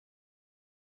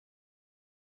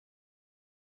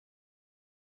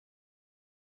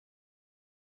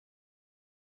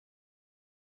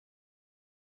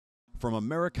from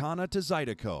Americana to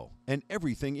Zydeco and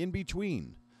everything in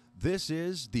between. This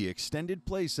is the Extended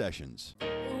Play Sessions.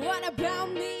 What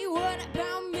about me? What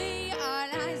about me?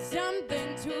 Aren't I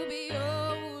something to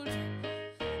behold?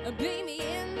 Bleed me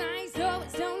in nice, oh,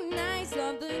 it's so nice.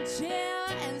 Love the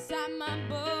chill inside my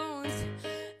bones.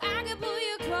 I can pull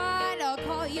your card, I'll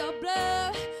call your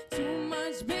bluff. Too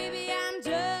much, baby, I'm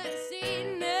just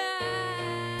enough.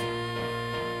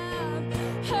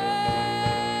 Hey,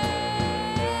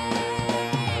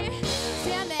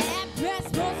 tell me that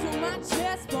breast bone to my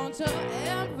chest, bone to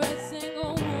every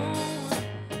single one.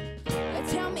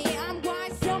 Tell me I'm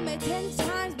wise, tell me 10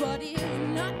 times, but you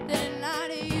nothing out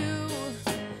of you.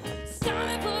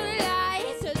 Starting for the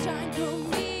lights to shine through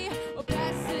me.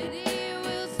 Opacity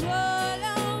will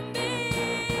swallow me.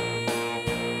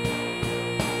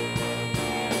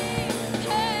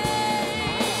 Hey,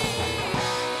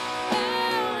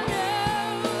 oh no,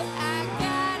 I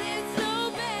got it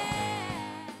so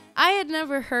bad. I had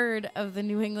never heard of the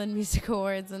New England Music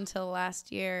Awards until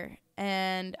last year.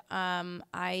 And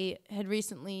I had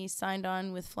recently signed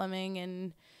on with Fleming,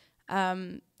 and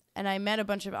I met a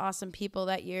bunch of awesome people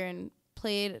that year and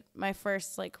played my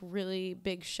first like really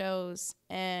big shows.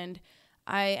 And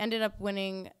I ended up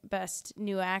winning Best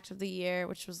New Act of the Year,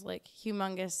 which was like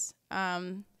humongous.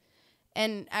 And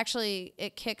actually,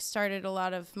 it kick-started a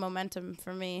lot of momentum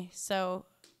for me. So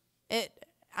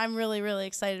I'm really, really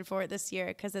excited for it this year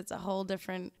because it's a whole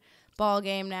different ball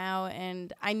game now,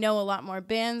 and I know a lot more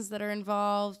bands that are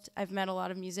involved. I've met a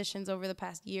lot of musicians over the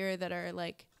past year that are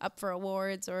like up for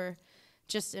awards or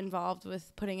just involved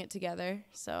with putting it together.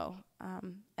 So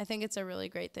I think it's a really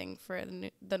great thing for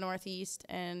the Northeast,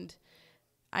 and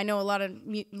I know a lot of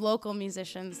local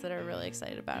musicians that are really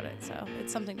excited about it. So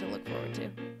it's something to look forward to.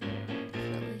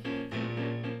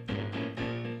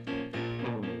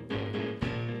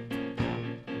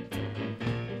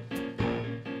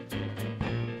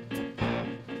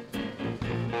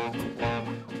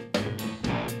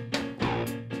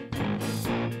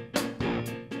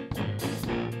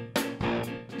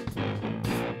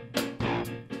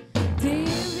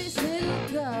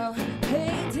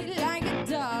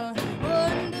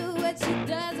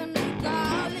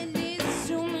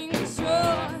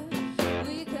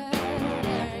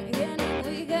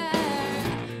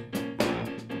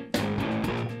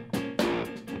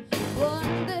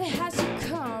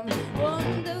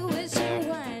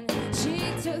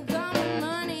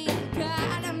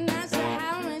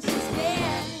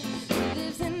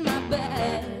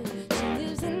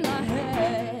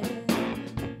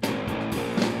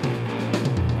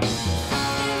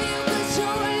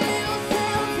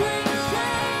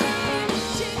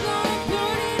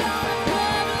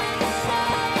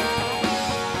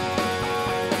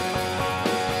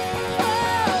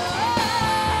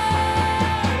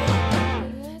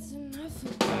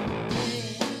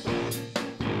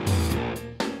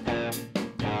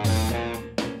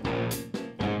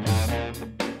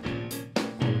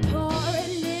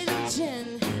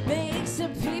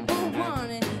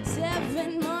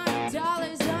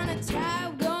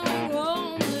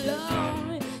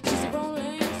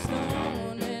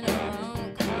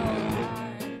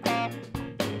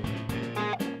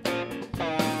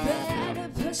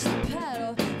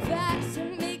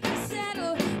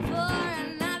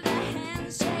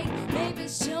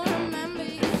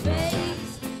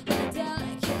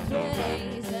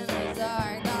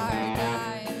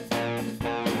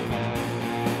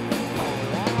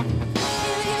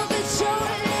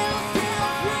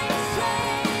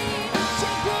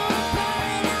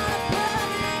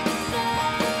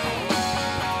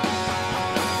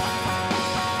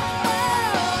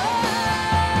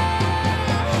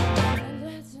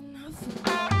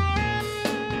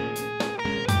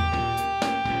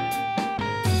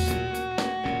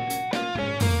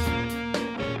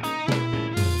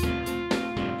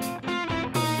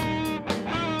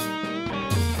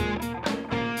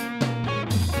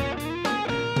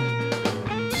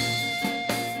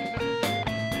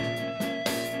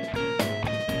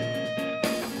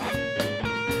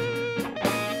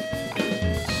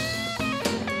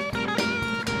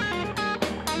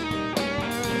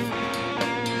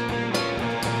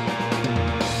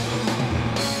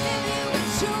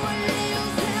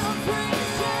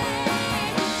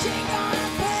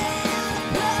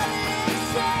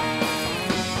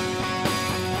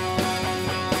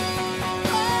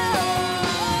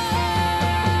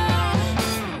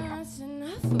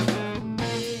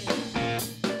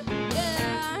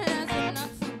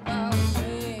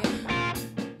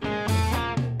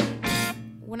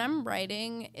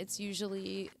 Writing, it's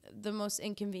usually the most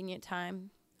inconvenient time.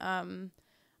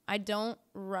 I don't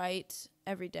write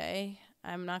every day.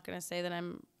 I'm not going to say that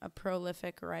I'm a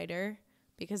prolific writer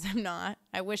because I'm not.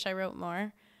 I wish I wrote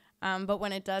more. But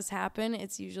when it does happen,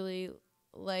 it's usually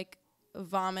like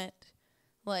vomit.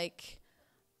 Like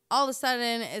all of a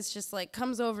sudden it's just like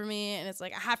comes over me and it's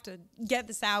like I have to get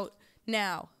this out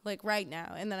now, like right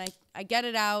now. And then I get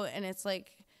it out and it's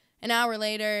like an hour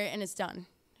later and it's done.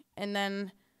 And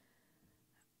then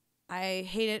I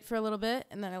hate it for a little bit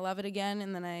and then I love it again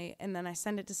and then I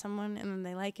send it to someone and then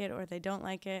they like it or they don't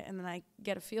like it and then I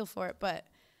get a feel for it. But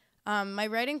my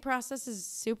writing process is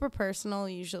super personal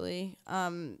usually.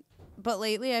 But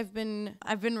lately I've been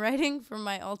writing for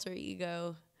my alter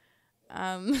ego.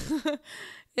 I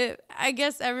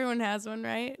guess everyone has one,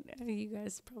 right? You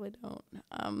guys probably don't.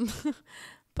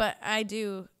 But I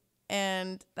do.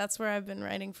 And that's where I've been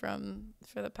writing from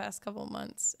for the past couple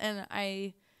months. And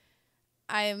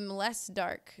I'm less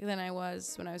dark than I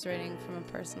was when I was writing from a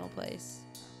personal place.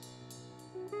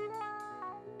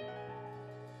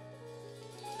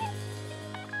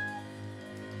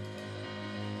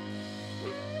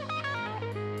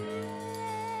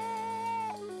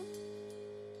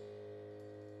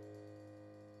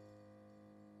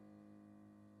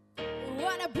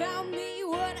 What about me?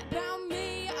 What about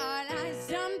me? Aren't I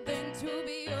something to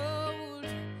behold?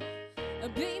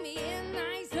 Beat me in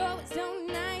nice, oh it's so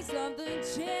nice. Love the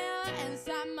chill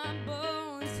inside my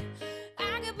bones.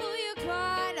 I can pull your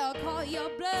card, I'll call your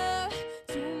bluff.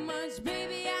 Too much,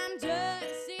 baby, I'm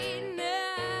just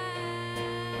enough.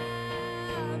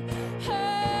 Hey,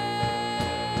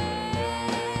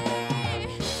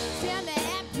 tell me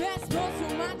that breast bone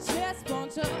to my chest bone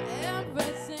to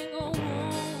every single one.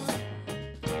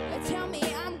 Tell me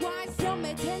I'm wise, tell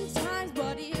me 10 times,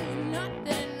 but it's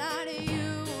nothing out of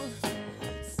you.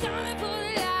 Starting for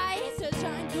the lights to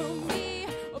shine through me.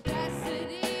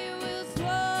 Opacity will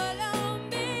swallow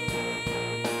me.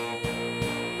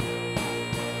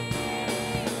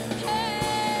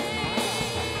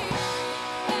 Hey,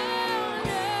 oh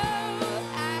no,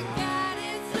 I got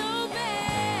it so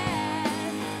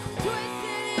bad.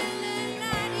 Twisted in the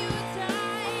night, you were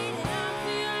tight, and I'm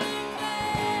feeling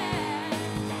bad.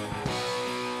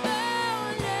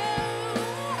 Oh no,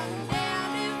 I'm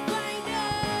down if I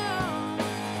don't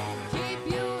keep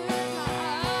you in my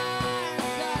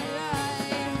arms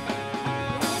alive.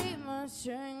 Keep my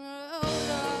string, oh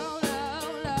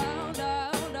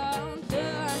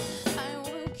I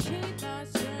will keep my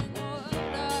string,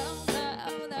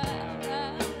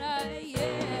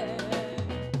 yeah.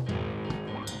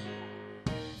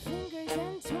 Fingers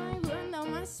entwined, run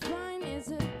down my spine. Is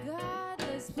a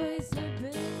godless place to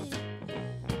be.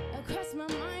 Across my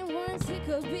mind once it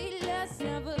could be less.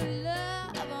 Never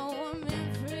love a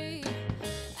woman free.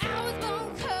 I was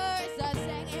born cursed, I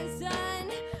sang in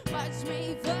sun. Watch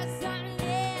me fuss, I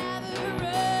never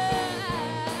run.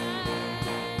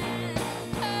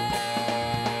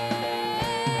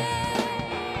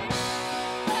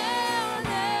 Oh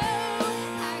no,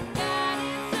 I got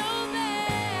it so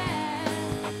bad.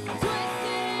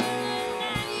 Twisted in the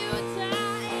night, you were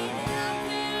tight, and I'm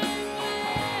feeling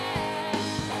bad.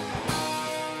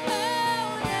 Oh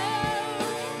no,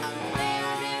 I'm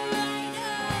down if I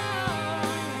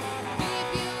don't keep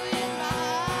you in my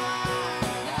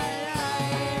arms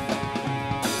alive.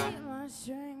 Keep my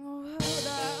string,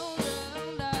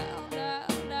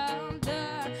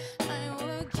 I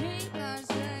will keep my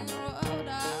string,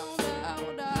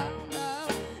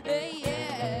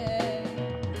 yeah.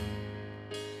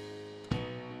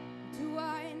 Do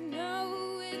I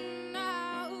know it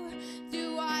now?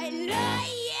 Do I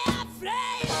lay it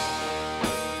flat?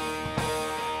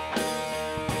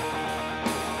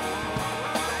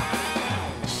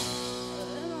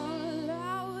 I'm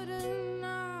louder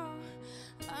now.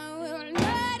 I will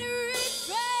not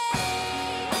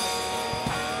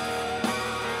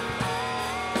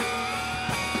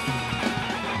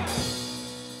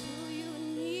do you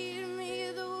need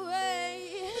me the way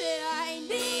that I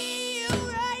need you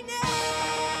right now?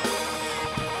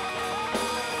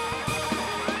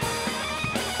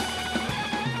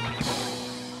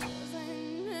 'Cause I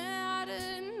got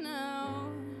it now.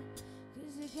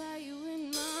 'Cause I got you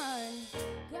in my,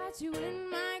 got you in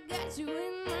my, got you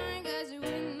in my, got you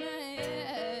in my.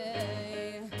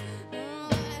 Oh,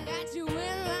 I got you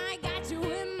in my, got you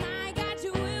in my, got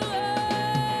you in my.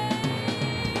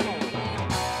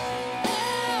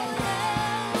 Oh no,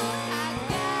 I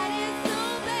got it so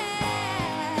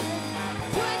bad.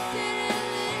 Twisted in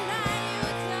the night, you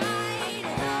were tight,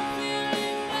 and I'm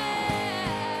feeling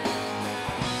bad.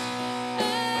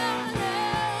 Oh no,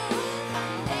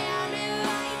 I'm down if I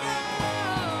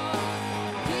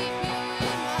don't keep you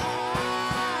in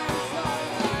my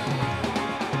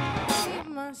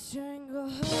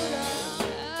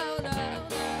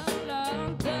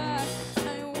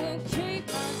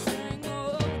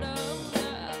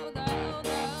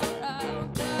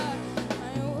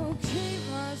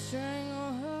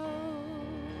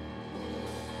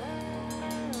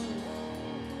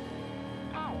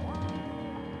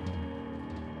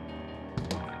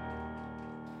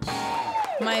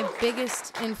My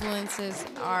biggest influences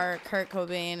are Kurt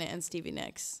Cobain and Stevie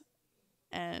Nicks.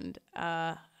 And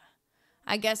I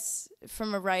guess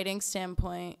from a writing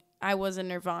standpoint, I was a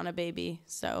Nirvana baby.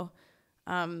 So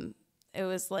it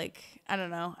was like, I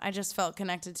don't know, I just felt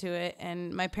connected to it.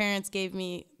 And my parents gave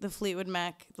me the Fleetwood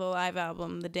Mac, the live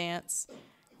album, The Dance,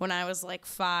 when I was like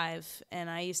 5. And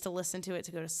I used to listen to it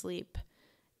to go to sleep.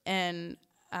 And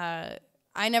I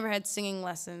never had singing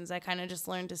lessons. I kind of just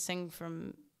learned to sing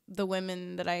from the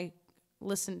women that I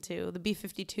listened to. The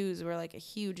B-52s were like a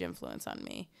huge influence on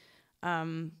me,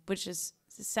 which is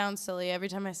sounds silly. Every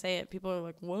time I say it, people are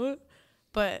like, what?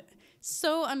 But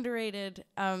so underrated.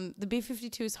 The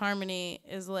B-52s harmony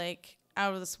is like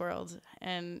out of this world.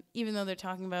 And even though they're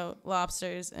talking about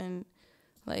lobsters and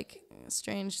like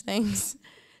strange things,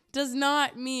 does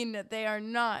not mean that they are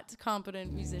not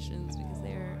competent musicians, because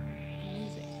they are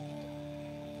amazing.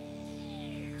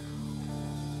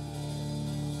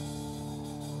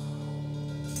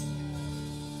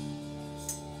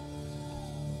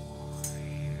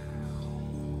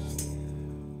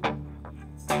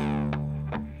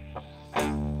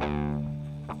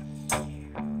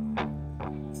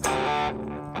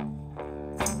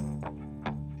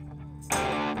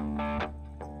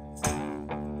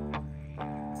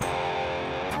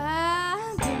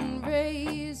 I've been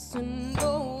raised to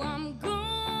know I'm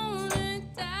gonna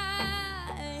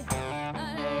die. A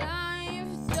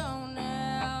life don't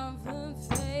ever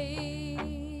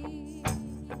fade.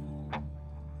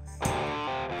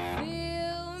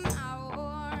 Feel my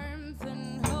warmth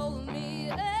and hold me.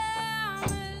 I'm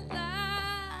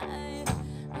alive.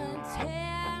 A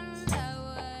tender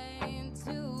way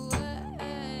to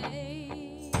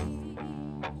wait.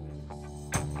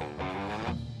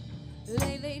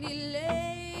 Lady,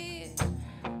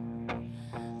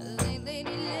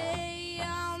 lay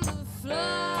on the floor.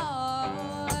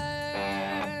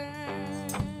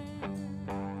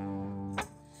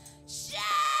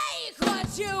 Shake what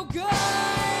you got.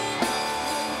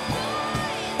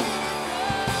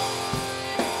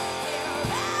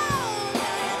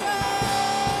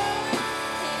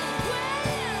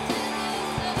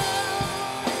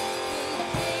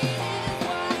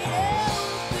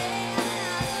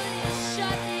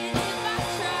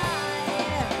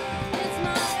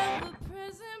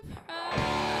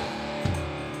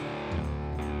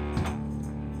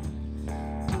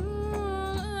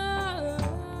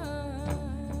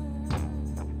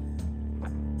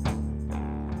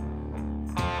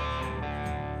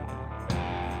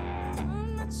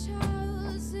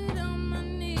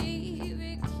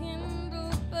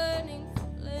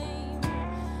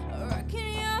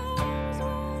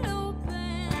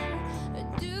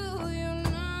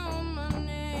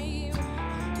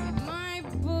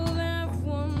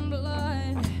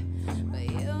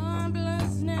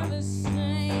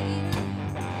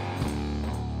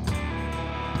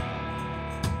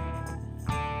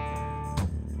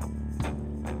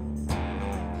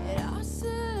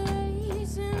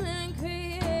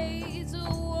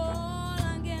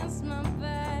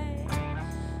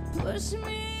 Push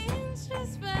me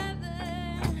inches further,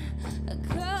 a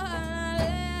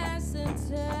colorless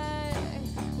attack.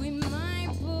 We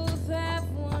might both have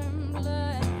warm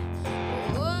blood.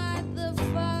 What the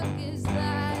fuck is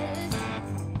that?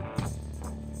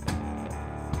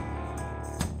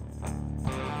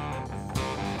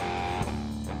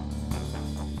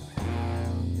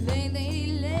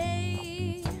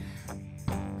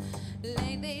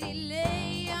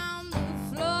 Lay on the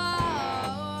floor.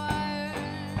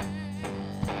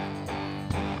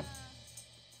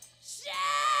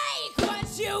 Shake what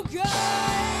you got.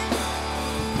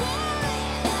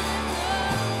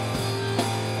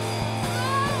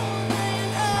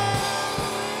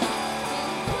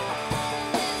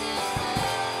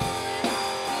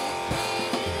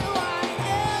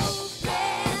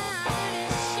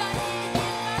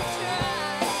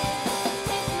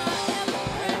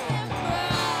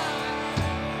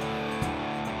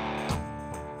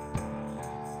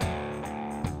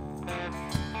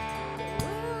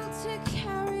 To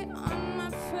carry on my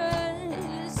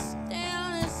friend.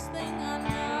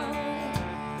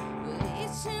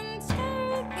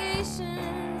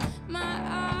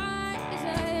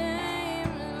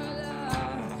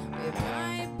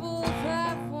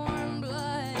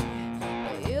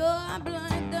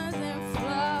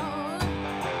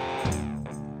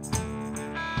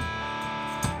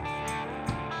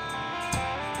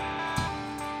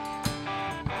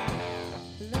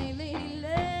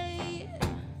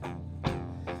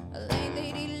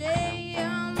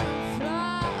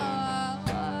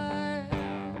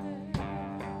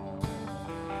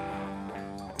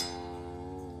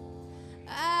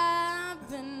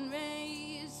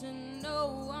 to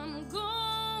know I'm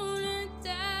gonna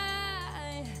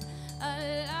die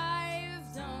alive.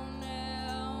 Don't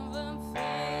ever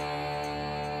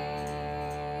fade.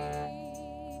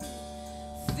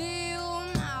 Feel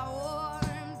my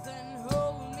warmth and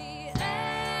hold me.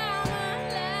 I'm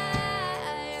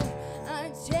alive.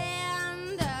 A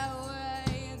tender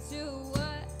way to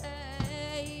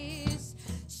waste.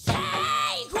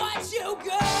 Take what you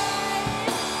got.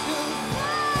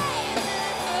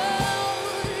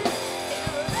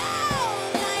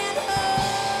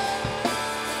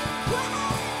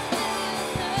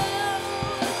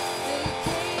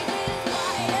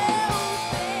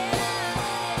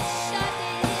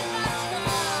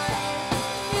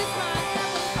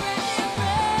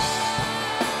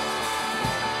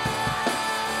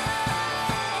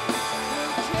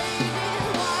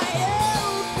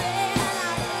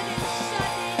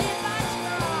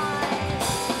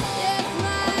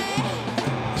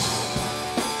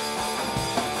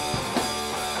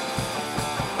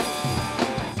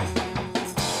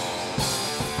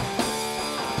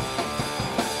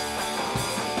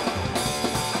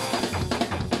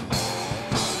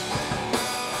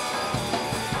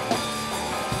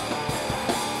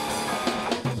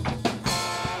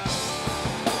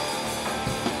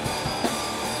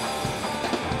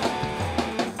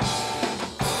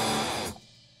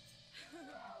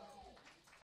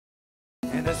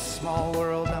 In this small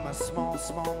world, I'm a small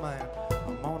man.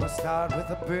 I'm gonna start with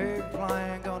a big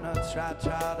plan. Gonna try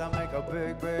to make a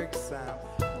big sound.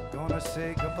 Gonna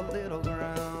shake up a little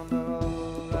ground,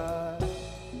 alright.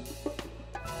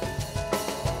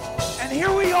 And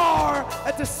here we are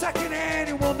at the 2nd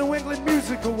annual New England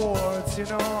Music Awards, you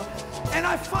know. And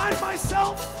I find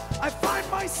myself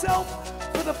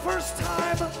for the first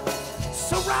time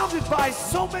surrounded by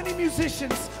so many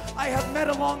musicians I have met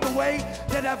along the way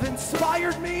that have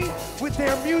inspired me with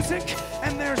their music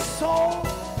and their soul.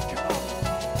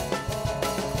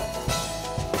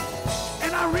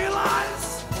 And I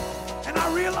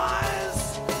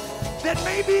realize that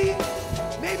maybe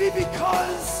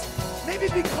because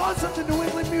of the New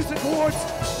England Music Awards,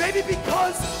 maybe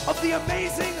because of the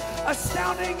amazing,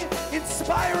 astounding,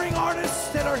 inspiring artists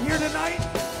that are here tonight,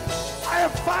 I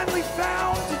have finally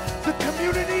found the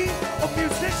community of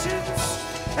musicians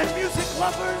and music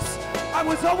lovers I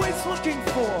was always looking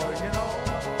for, you know.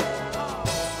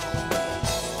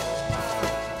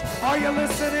 Are you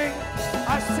listening?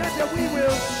 I said that we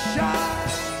will shine.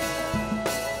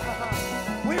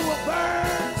 We will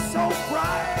burn so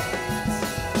bright.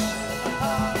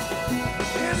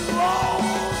 In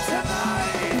Lowell tonight.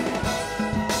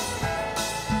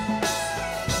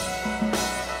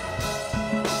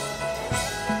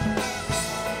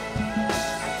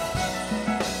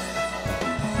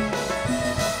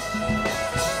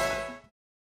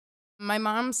 My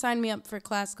mom signed me up for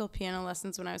classical piano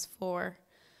lessons when I was 4.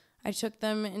 I took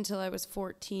them until I was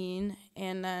 14,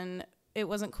 and then it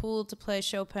wasn't cool to play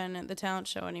Chopin at the talent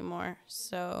show anymore.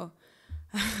 So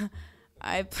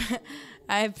I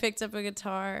picked up a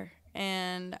guitar,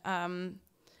 and I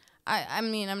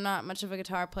mean, I'm not much of a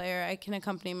guitar player. I can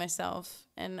accompany myself,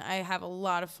 and I have a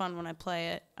lot of fun when I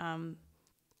play it.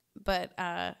 But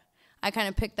I kind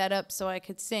of picked that up so I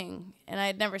could sing, and I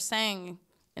had never sang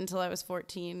until I was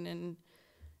 14, and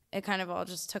it kind of all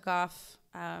just took off.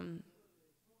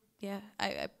 Yeah,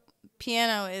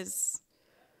 piano is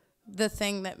the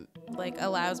thing that like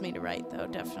allows me to write, though,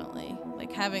 definitely.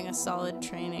 Like having a solid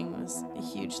training was a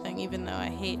huge thing, even though I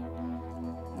hate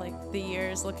like the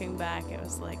years looking back. It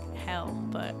was like hell,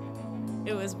 but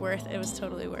it was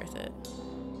totally worth it.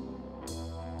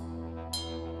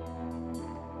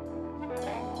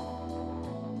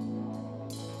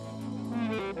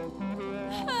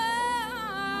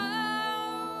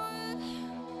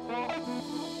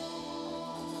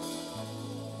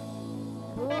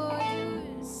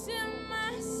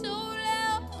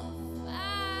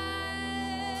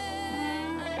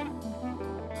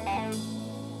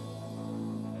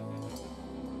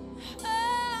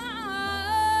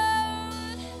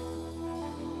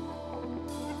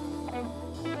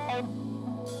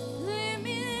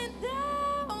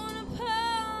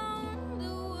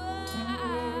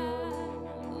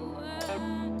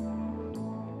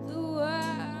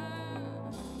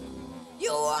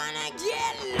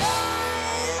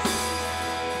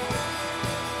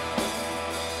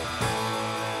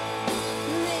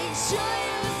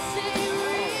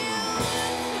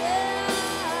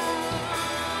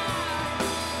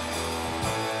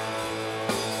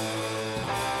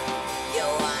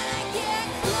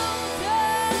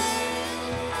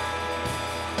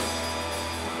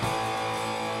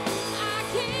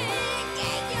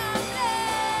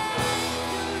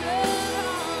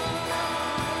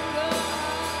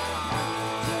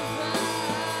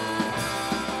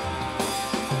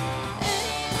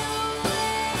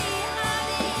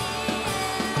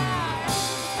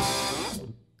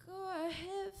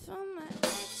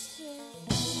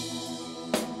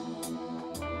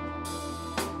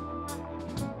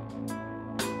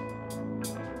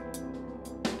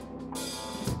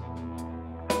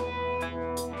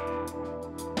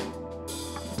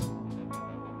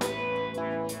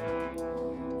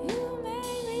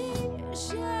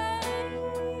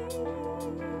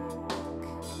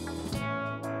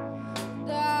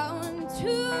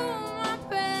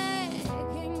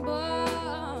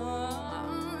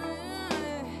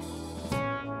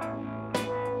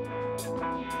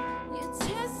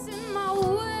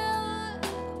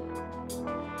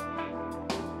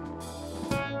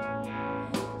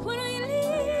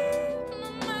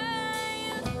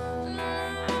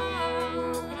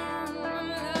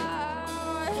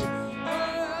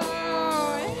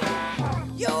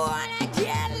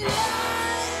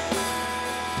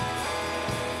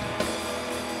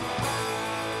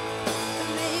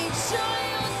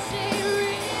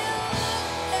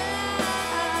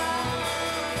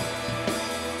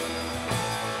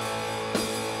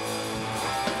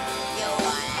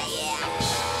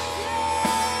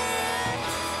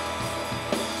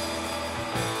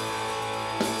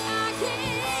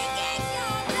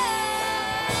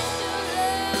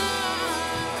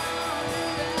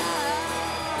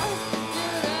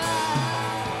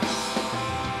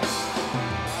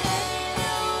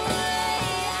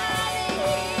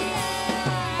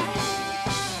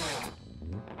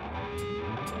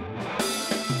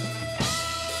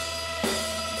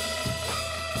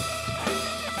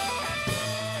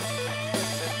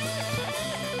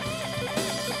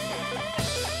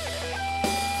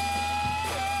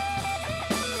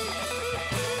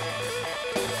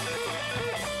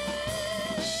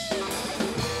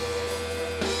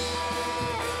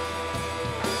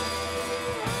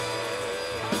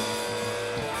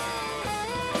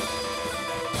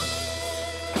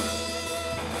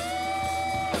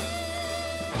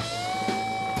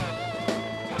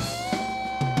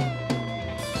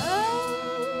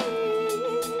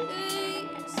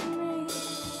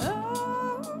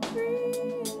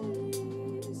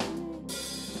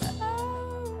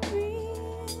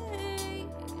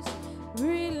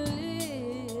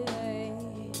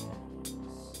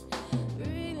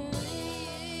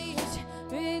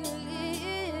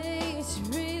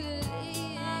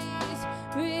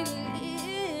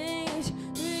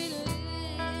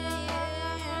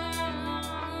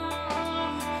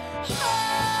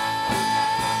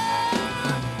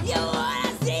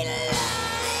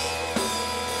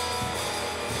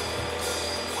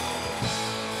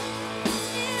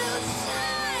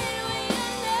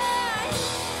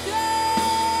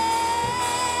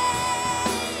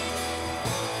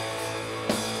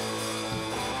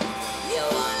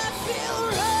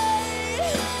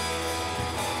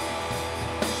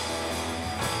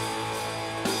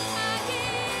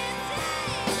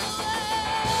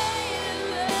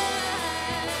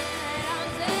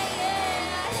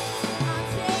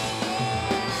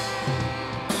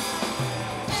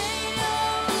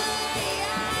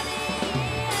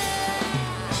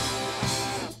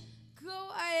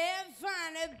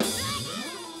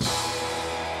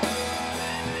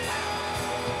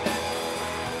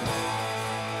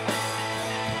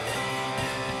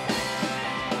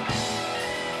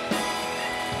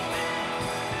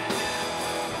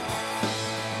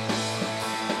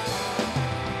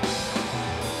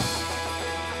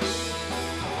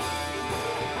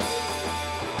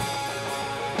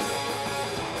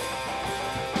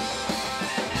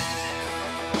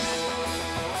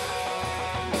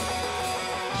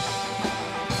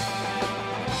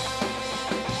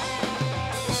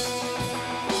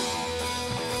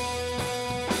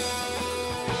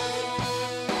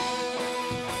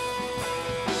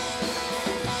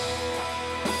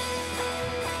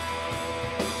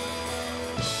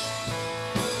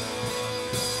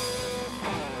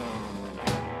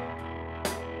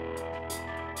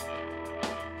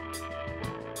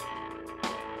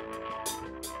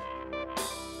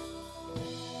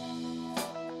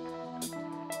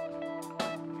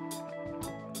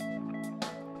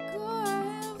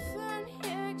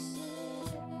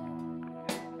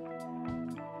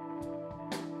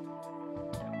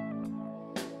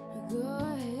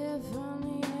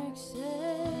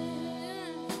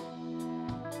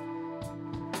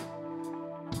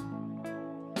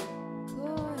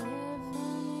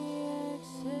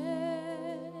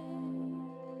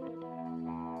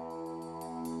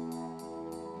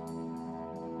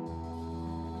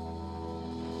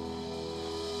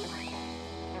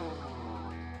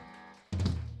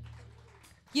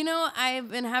 You know,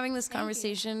 I've been having this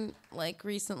conversation like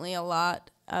recently a lot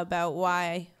about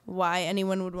why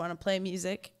anyone would want to play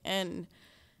music, and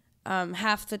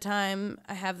half the time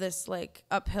I have this like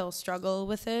uphill struggle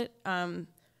with it. A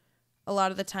lot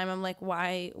of the time I'm like,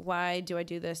 why do I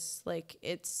do this? Like,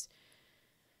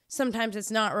 sometimes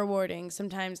it's not rewarding.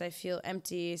 Sometimes I feel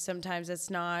empty. Sometimes it's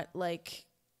not like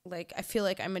I feel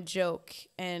like I'm a joke,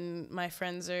 and my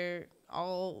friends are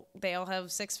all have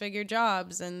 6-figure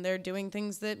jobs and they're doing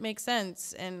things that make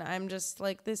sense, and I'm just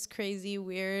like this crazy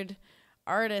weird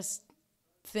artist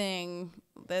thing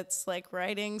that's like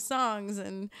writing songs,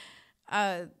 and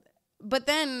but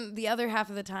then the other half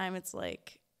of the time it's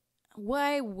like,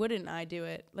 why wouldn't I do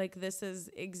it? Like, this is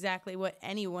exactly what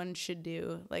anyone should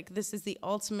do. Like, this is the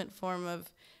ultimate form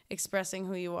of expressing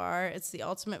who you are. It's the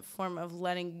ultimate form of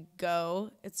letting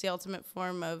go. It's the ultimate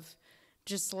form of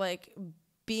just like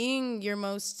being your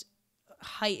most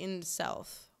heightened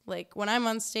self. Like, when I'm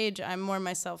on stage, I'm more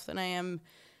myself than I am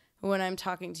when I'm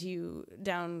talking to you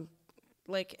down,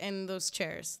 like, in those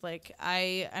chairs. Like,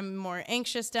 I'm more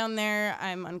anxious down there.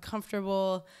 I'm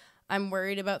uncomfortable. I'm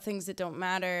worried about things that don't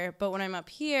matter. But when I'm up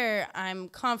here, I'm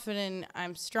confident.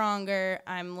 I'm stronger.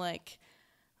 I'm, like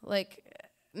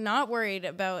not worried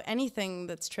about anything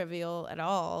that's trivial at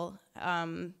all.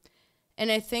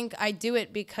 And I think I do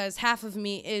it because half of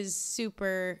me is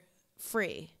super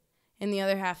free, and the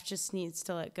other half just needs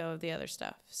to let go of the other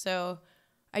stuff. So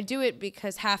I do it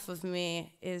because half of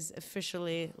me is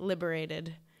officially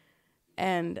liberated.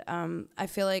 And I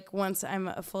feel like once I'm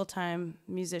a full-time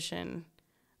musician,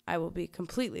 I will be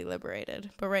completely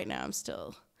liberated. But right now I'm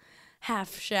still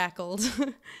half shackled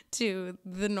to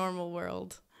the normal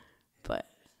world. But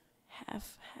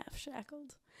half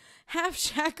shackled. Half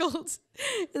Shackled.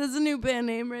 That's a new band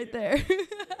name right there.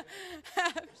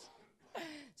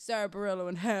 Sorry, Borrello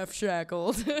and Half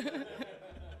Shackled.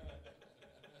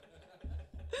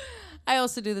 I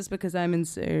also do this because I'm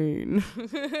insane.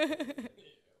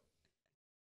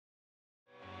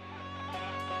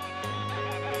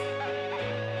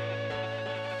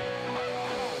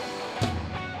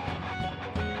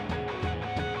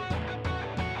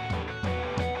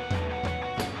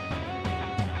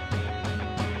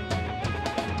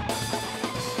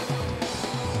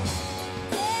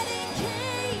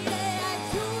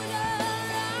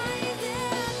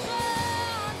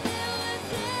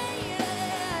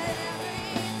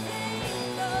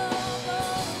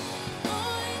 Oh,